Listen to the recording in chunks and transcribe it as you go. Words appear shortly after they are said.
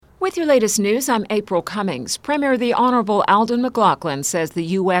With your latest news, I'm April Cummings. Premier the Honorable Alden McLaughlin says the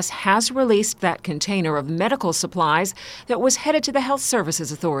U.S. has released that container of medical supplies that was headed to the Health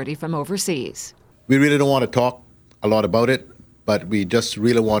Services Authority from overseas. We really don't want to talk a lot about it, but we just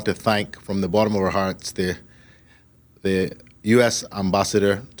really want to thank from the bottom of our hearts the U.S.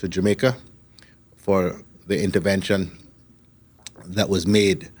 Ambassador to Jamaica for the intervention that was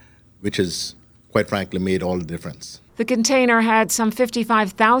made, which has, quite frankly, made all the difference. The container had some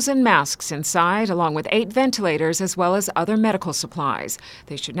 55,000 masks inside, along with 8 ventilators, as well as other medical supplies.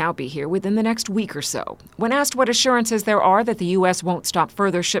 They should now be here within the next week or so. When asked what assurances there are that the U.S. won't stop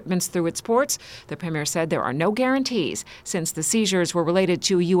further shipments through its ports, the Premier said there are no guarantees, since the seizures were related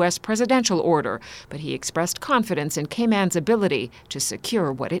to a U.S. presidential order, but he expressed confidence in Cayman's ability to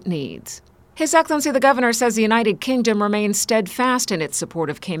secure what it needs. His Excellency the Governor says the United Kingdom remains steadfast in its support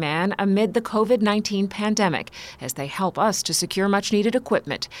of Cayman amid the COVID-19 pandemic as they help us to secure much-needed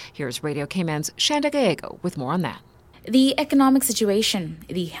equipment. Here's Radio Cayman's Shanda Gallego with more on that. The economic situation,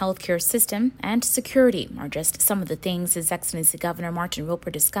 the healthcare system, and security are just some of the things His Excellency Governor Martin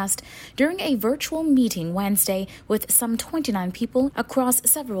Roper discussed during a virtual meeting Wednesday with some 29 people across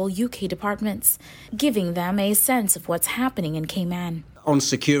several UK departments, giving them a sense of what's happening in Cayman. On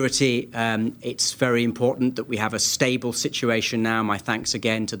security, it's very important that we have a stable situation now. My thanks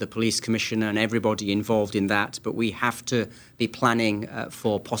again to the Police Commissioner and everybody involved in that. But we have to be planning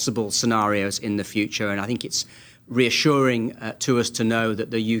for possible scenarios in the future. And I think it's reassuring to us to know that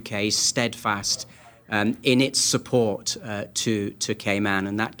the UK is steadfast in its support to Cayman.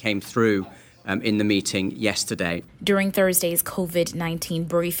 And that came through in the meeting yesterday. During Thursday's COVID-19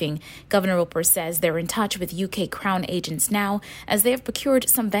 briefing, Governor Roper says they're in touch with UK Crown agents now as they have procured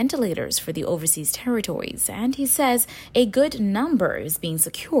some ventilators for the overseas territories. And he says a good number is being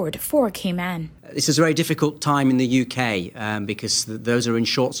secured for Cayman. This is a very difficult time in the UK because those are in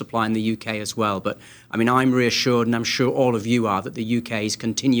short supply in the UK as well. But I'm reassured, and I'm sure all of you are, that the UK is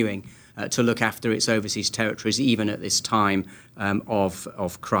continuing to look after its overseas territories even at this time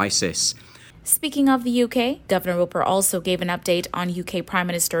of crisis. Speaking of the UK, Governor Roper also gave an update on UK Prime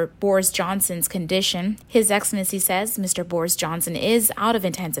Minister Boris Johnson's condition. His Excellency says Mr. Boris Johnson is out of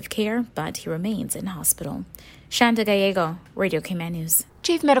intensive care, but he remains in hospital. Shanda Gallego, Radio Cayman News.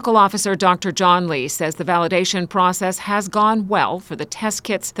 Chief Medical Officer Dr. John Lee says the validation process has gone well for the test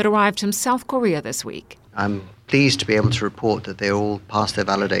kits that arrived from South Korea this week. I'm pleased to be able to report that they all passed their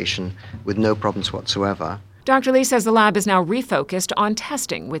validation with no problems whatsoever. Dr. Lee says the lab is now refocused on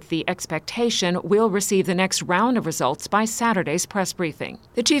testing, with the expectation we'll receive the next round of results by Saturday's press briefing.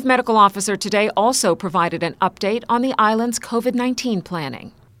 The chief medical officer today also provided an update on the island's COVID-19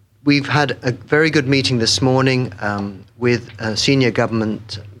 planning. We've had a very good meeting this morning with senior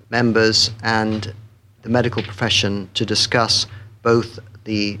government members and the medical profession to discuss both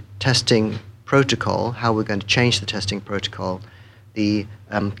the testing protocol, how we're going to change the testing protocol, the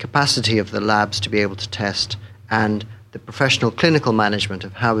capacity of the labs to be able to test, and the professional clinical management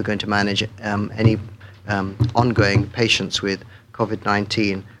of how we're going to manage any ongoing patients with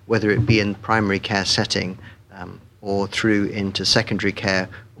COVID-19, whether it be in primary care setting or through into secondary care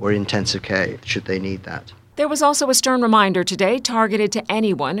or intensive care should they need that. There was also a stern reminder today targeted to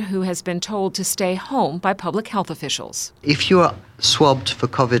anyone who has been told to stay home by public health officials. If you are swabbed for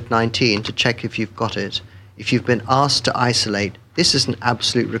COVID-19 to check if you've got it, if you've been asked to isolate, this is an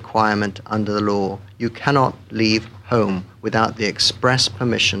absolute requirement under the law. You cannot leave home without the express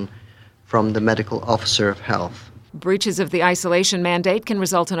permission from the medical officer of health. Breaches of the isolation mandate can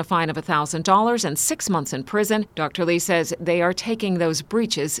result in a fine of $1,000 and 6 months in prison. Dr. Lee says they are taking those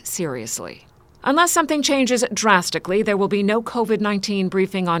breaches seriously. Unless something changes drastically, there will be no COVID-19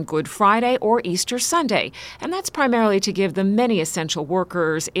 briefing on Good Friday or Easter Sunday, and that's primarily to give the many essential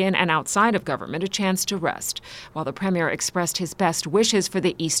workers in and outside of government a chance to rest. While the Premier expressed his best wishes for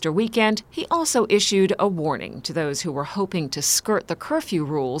the Easter weekend, he also issued a warning to those who were hoping to skirt the curfew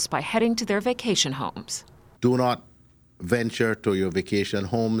rules by heading to their vacation homes. Do not venture to your vacation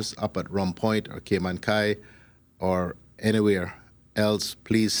homes up at Rum Point or Cayman Kai or anywhere else.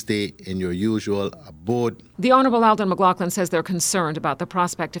 Please stay in your usual abode. The Honorable Alden McLaughlin says they're concerned about the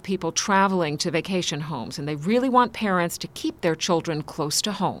prospect of people traveling to vacation homes, and they really want parents to keep their children close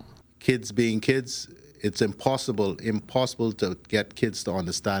to home. Kids being kids, it's impossible to get kids to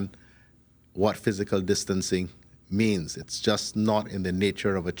understand what physical distancing means. It's just not in the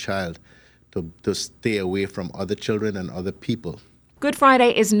nature of a child to stay away from other children and other people. Good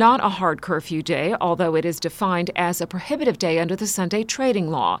Friday is not a hard curfew day, although it is defined as a prohibitive day under the Sunday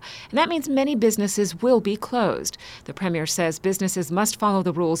trading law. And that means many businesses will be closed. The Premier says businesses must follow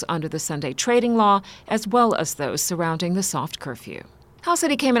the rules under the Sunday trading law, as well as those surrounding the soft curfew. Howe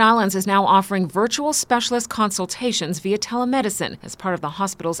City Cayman Islands is now offering virtual specialist consultations via telemedicine as part of the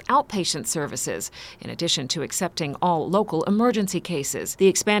hospital's outpatient services, in addition to accepting all local emergency cases. The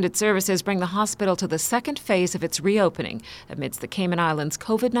expanded services bring the hospital to the second phase of its reopening amidst the Cayman Islands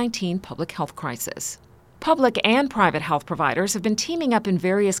COVID-19 public health crisis. Public and private health providers have been teaming up in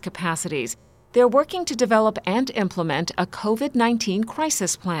various capacities. They're working to develop and implement a COVID-19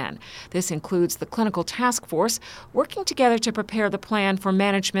 crisis plan. This includes the Clinical Task Force working together to prepare the plan for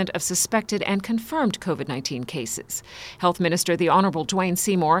management of suspected and confirmed COVID-19 cases. Health Minister the Honorable Dwayne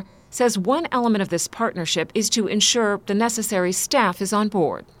Seymour says one element of this partnership is to ensure the necessary staff is on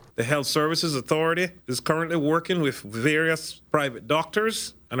board. The Health Services Authority is currently working with various private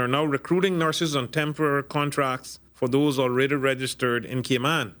doctors and are now recruiting nurses on temporary contracts for those already registered in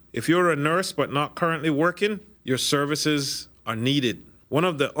Cayman. If you're a nurse but not currently working, your services are needed. One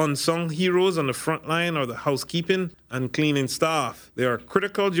of the unsung heroes on the front line are the housekeeping and cleaning staff. They are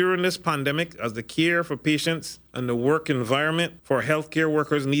critical during this pandemic as the care for patients and the work environment for healthcare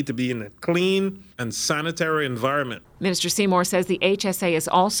workers need to be in a clean and sanitary environment. Minister Seymour says the HSA is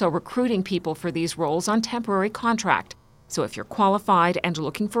also recruiting people for these roles on temporary contract. So if you're qualified and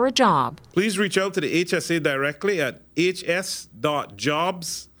looking for a job, please reach out to the HSA directly at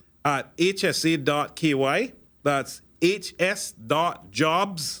hs.jobs@hsa.ky. That's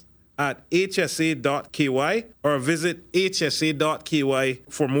hs.jobs@hsa.ky, or visit hsa.ky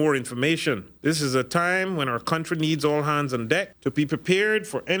for more information. This is a time when our country needs all hands on deck to be prepared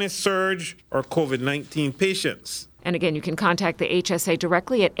for any surge or COVID-19 patients. And again, you can contact the HSA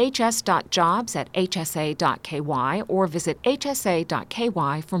directly at hs.jobs@hsa.ky or visit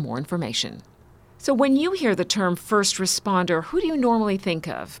hsa.ky for more information. So when you hear the term first responder, who do you normally think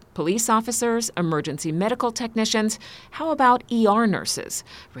of? Police officers, emergency medical technicians? How about ER nurses?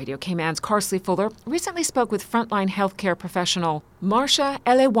 Radio Cayman's Carsley Fuller recently spoke with frontline healthcare professional Marcia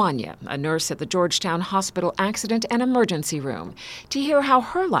Elewanya, a nurse at the Georgetown Hospital Accident and Emergency Room, to hear how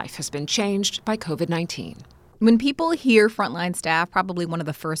her life has been changed by COVID-19. When people hear frontline staff, probably one of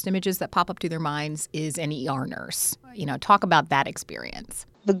the first images that pop up to their minds is an ER nurse. Talk about that experience.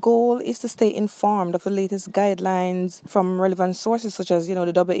 The goal is to stay informed of the latest guidelines from relevant sources such as, the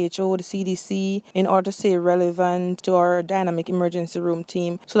WHO, the CDC, in order to stay relevant to our dynamic emergency room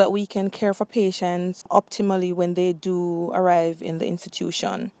team so that we can care for patients optimally when they do arrive in the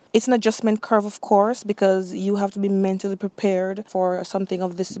institution. It's an adjustment curve, of course, because you have to be mentally prepared for something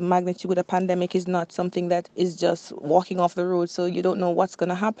of this magnitude. A pandemic is not something that is just walking off the road, so you don't know what's going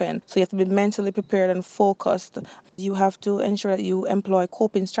to happen. So you have to be mentally prepared and focused. You have to ensure that you employ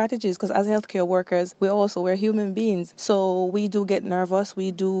coping strategies, because as healthcare workers, we're human beings. So we do get nervous.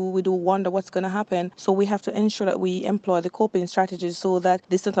 We do wonder what's going to happen. So we have to ensure that we employ the coping strategies so that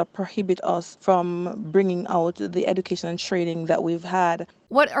this does not prohibit us from bringing out the education and training that we've had.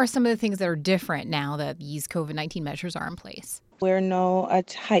 What are some of the things that are different now that these COVID-19 measures are in place? We're now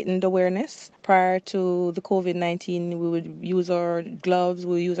at heightened awareness. Prior to the COVID-19, we would use our gloves,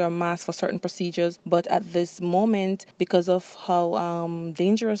 we use our masks for certain procedures. But at this moment, because of how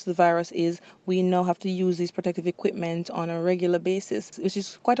dangerous the virus is, we now have to use these protective equipment on a regular basis, which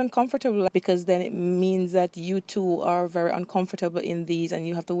is quite uncomfortable because then it means that you too are very uncomfortable in these and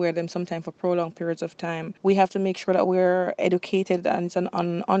you have to wear them sometimes for prolonged periods of time. We have to make sure that we're educated and it's on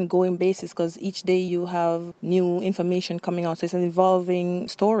an ongoing basis because each day you have new information coming out. So it's an evolving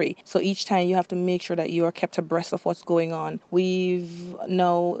story. So each time you have to make sure that you are kept abreast of what's going on. We've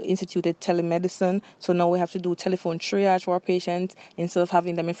now instituted telemedicine. So now we have to do telephone triage for our patients instead of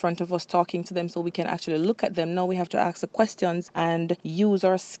having them in front of us talking to them so we can actually look at them. Now we have to ask the questions and use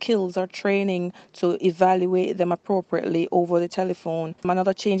our skills, our training to evaluate them appropriately over the telephone.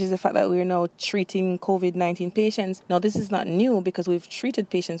 Another change is the fact that we're now treating COVID-19 patients. Now this is not new because we've treated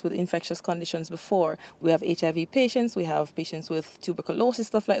patients with infectious conditions before. We have HIV patients, we have patients with tuberculosis,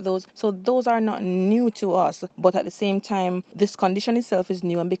 stuff like those. So those are not new to us, but at the same time, this condition itself is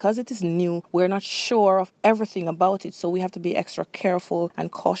new, and because it is new, we're not sure of everything about it, so we have to be extra careful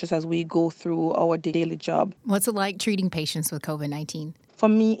and cautious as we go through our daily job. What's it like treating patients with COVID-19? For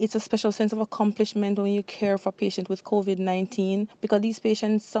me, it's a special sense of accomplishment when you care for patients with COVID-19 because these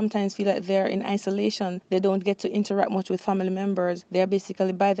patients sometimes feel like they're in isolation. They don't get to interact much with family members. They're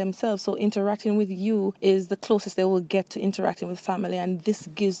basically by themselves. So interacting with you is the closest they will get to interacting with family. And this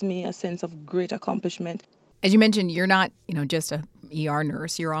gives me a sense of great accomplishment. As you mentioned, you're not, just a ER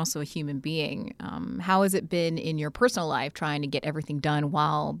nurse, you're also a human being. How has it been in your personal life trying to get everything done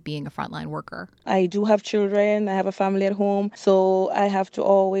while being a frontline worker? I do have children. I have a family at home. So I have to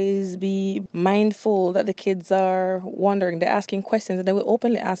always be mindful that the kids are wondering. They're asking questions, and they will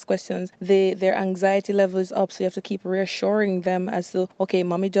openly ask questions. Their anxiety level is up. So you have to keep reassuring them as to, okay,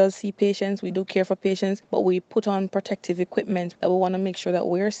 mommy does see patients. We do care for patients, but we put on protective equipment that we want to make sure that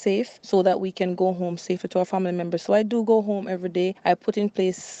we're safe so that we can go home safely to our family members. So I do go home every day. I put in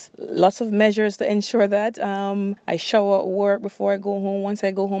place lots of measures to ensure that. I shower at work before I go home. Once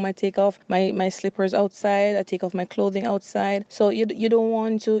I go home, I take off my slippers outside. I take off my clothing outside. So you don't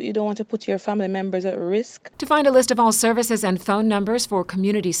want to put your family members at risk. To find a list of all services and phone numbers for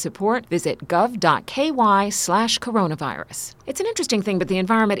community support, visit gov.ky/coronavirus. It's an interesting thing, but the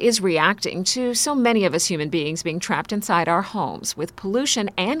environment is reacting to so many of us human beings being trapped inside our homes, with pollution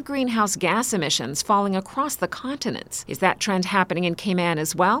and greenhouse gas emissions falling across the continents. Is that trend happening in Cayman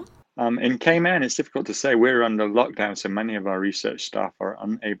as well? In Cayman, it's difficult to say. We're under lockdown, so many of our research staff are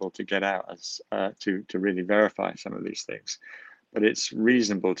unable to get out to really verify some of these things. But it's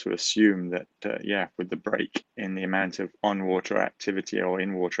reasonable to assume that, with the break in the amount of on-water activity or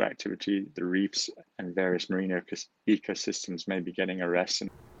in-water activity, the reefs and various marine ecosystems may be getting arrested.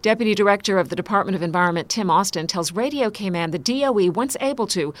 Deputy Director of the Department of Environment, Tim Austin, tells Radio Cayman the DOE, once able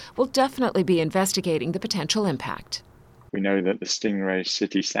to, will definitely be investigating the potential impact. We know that the Stingray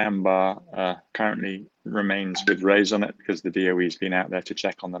City sandbar currently remains with rays on it because the DOE has been out there to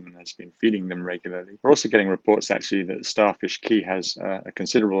check on them and has been feeding them regularly. We're also getting reports actually that Starfish Key has a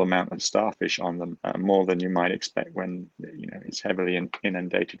considerable amount of starfish on them, more than you might expect when it's heavily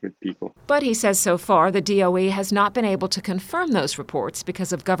inundated with people. But he says so far the DOE has not been able to confirm those reports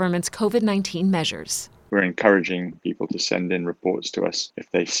because of government's COVID-19 measures. We're encouraging people to send in reports to us if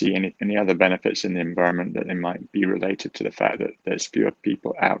they see any other benefits in the environment that they might be related to the fact that there's fewer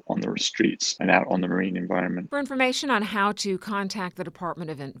people out on the streets and out on the marine environment. For information on how to contact the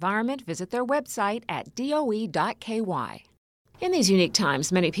Department of Environment, visit their website at doe.ky. In these unique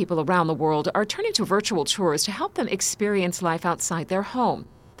times, many people around the world are turning to virtual tours to help them experience life outside their home.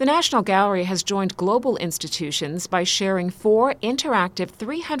 The National Gallery has joined global institutions by sharing 4 interactive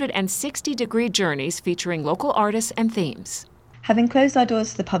 360-degree journeys featuring local artists and themes. Having closed our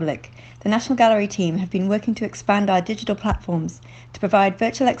doors to the public, the National Gallery team have been working to expand our digital platforms to provide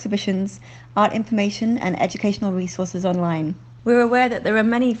virtual exhibitions, art information and educational resources online. We're aware that there are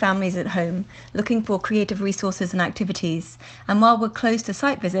many families at home looking for creative resources and activities, and while we're closed to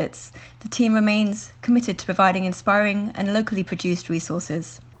site visits, the team remains committed to providing inspiring and locally produced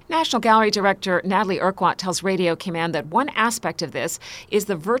resources. National Gallery Director Natalie Urquhart tells Radio Cayman that one aspect of this is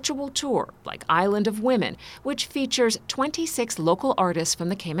the virtual tour, like Island of Women, which features 26 local artists from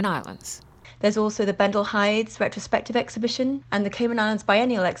the Cayman Islands. There's also the Bendel Hides retrospective exhibition and the Cayman Islands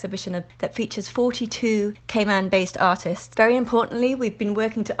Biennial exhibition that features 42 Cayman-based artists. Very importantly, we've been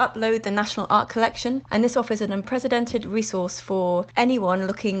working to upload the National Art Collection, and this offers an unprecedented resource for anyone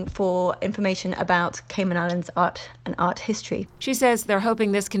looking for information about Cayman Islands art and art history. She says they're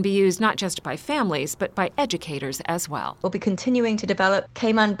hoping this can be used not just by families, but by educators as well. We'll be continuing to develop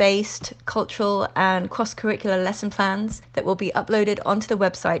Cayman-based cultural and cross-curricular lesson plans that will be uploaded onto the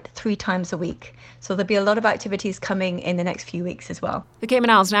website 3 times a week. So there'll be a lot of activities coming in the next few weeks as well. The Cayman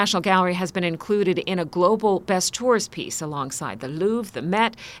Islands National Gallery has been included in a global Best Tours piece alongside the Louvre, the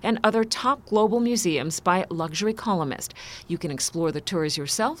Met, and other top global museums by luxury columnists. You can explore the tours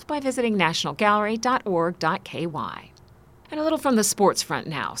yourself by visiting nationalgallery.org.ky. And a little from the sports front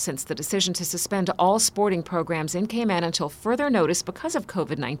now, since the decision to suspend all sporting programs in Cayman until further notice because of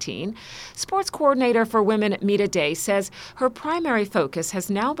COVID-19. Sports coordinator for women Mita Day says her primary focus has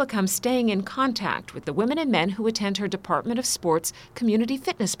now become staying in contact with the women and men who attend her Department of Sports community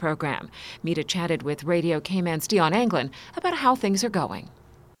fitness program. Mita chatted with Radio Cayman's Dion Anglin about how things are going.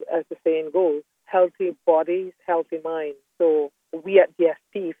 As the saying goes, healthy bodies, healthy minds. So we at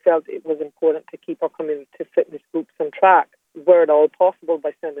DSP felt it was important to keep our community fitness groups on track, where at all possible,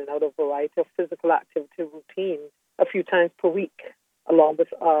 by sending out a variety of physical activity routines a few times per week, along with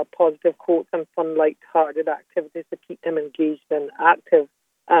positive quotes and fun, light-hearted activities to keep them engaged and active.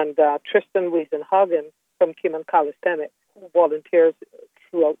 And Tristan Weisenhagen from Cayman Calisthenics, who volunteers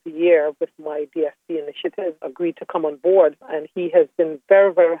throughout the year with my DSP initiative, agreed to come on board. And he has been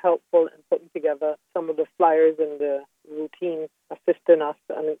very, very helpful in putting together some of the flyers and the routines, assisting us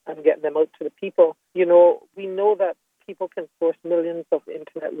and getting them out to the people. We know that people can source millions of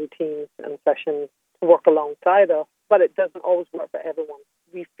internet routines and sessions to work alongside us, but it doesn't always work for everyone.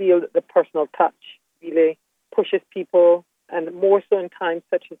 We feel that the personal touch really pushes people, and more so in times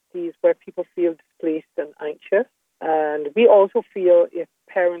such as these where people feel displaced and anxious. And we also feel if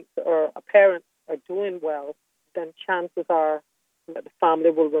parents are doing well, then chances are that the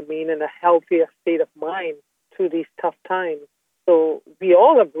family will remain in a healthier state of mind through these tough times. So we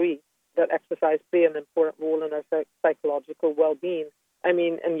all agree that exercise plays an important role in our psychological well-being. I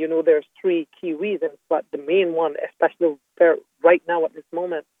mean, and there's 3 key reasons, but the main one, especially right now at this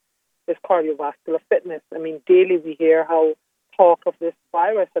moment, is cardiovascular fitness. I mean, daily we hear how talk of this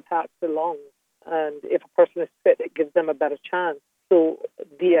virus attacks the lungs, and if a person is fit, it gives them a better chance. So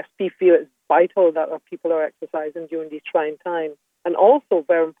DSP feel it's vital that our people are exercising during these trying times. And also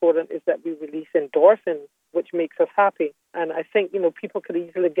very important is that we release endorphins, which makes us happy. And I think, people could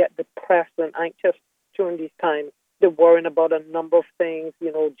easily get depressed and anxious during these times. They're worrying about a number of things,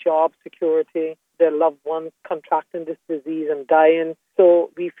 job security, their loved ones contracting this disease and dying. So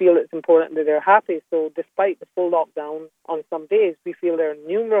we feel it's important that they're happy. So despite the full lockdown on some days, we feel there are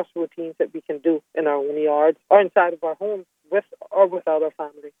numerous routines that we can do in our own yards or inside of our homes, with or without our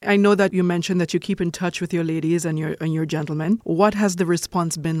family. I know that you mentioned that you keep in touch with your ladies and your gentlemen. What has the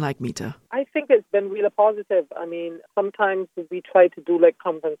response been like, Mita? I think it's been really positive. I mean, sometimes we try to do like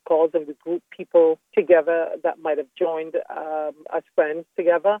conference calls and we group people together that might have joined as friends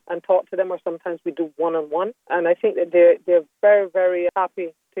together and talk to them, or sometimes we do one-on-one. And I think that they're very, very happy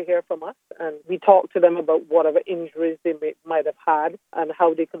to hear from us. And we talk to them about whatever injuries they might have had and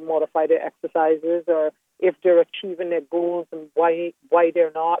how they can modify their exercises, or if they're achieving their goals and why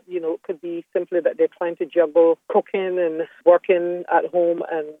they're not. It could be simply that they're trying to juggle cooking and working at home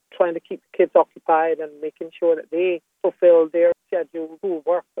and trying to keep the kids occupied and making sure that they fulfill their schedule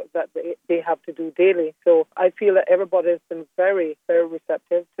work that they have to do daily. So I feel that everybody has been very, very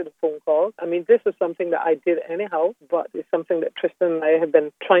receptive to the phone calls. I mean, this is something that I did anyhow, but it's something that Tristan and I have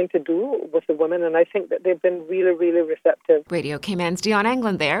been trying to do with the women, and I think that they've been really, really receptive. Radio Cayman's Dion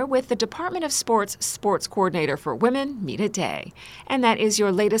Anglin there with the Department of Sports Coordinator for Women, Mita Day. And that is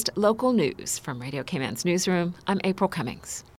your latest local news. From Radio Cayman's newsroom, I'm April Cummings.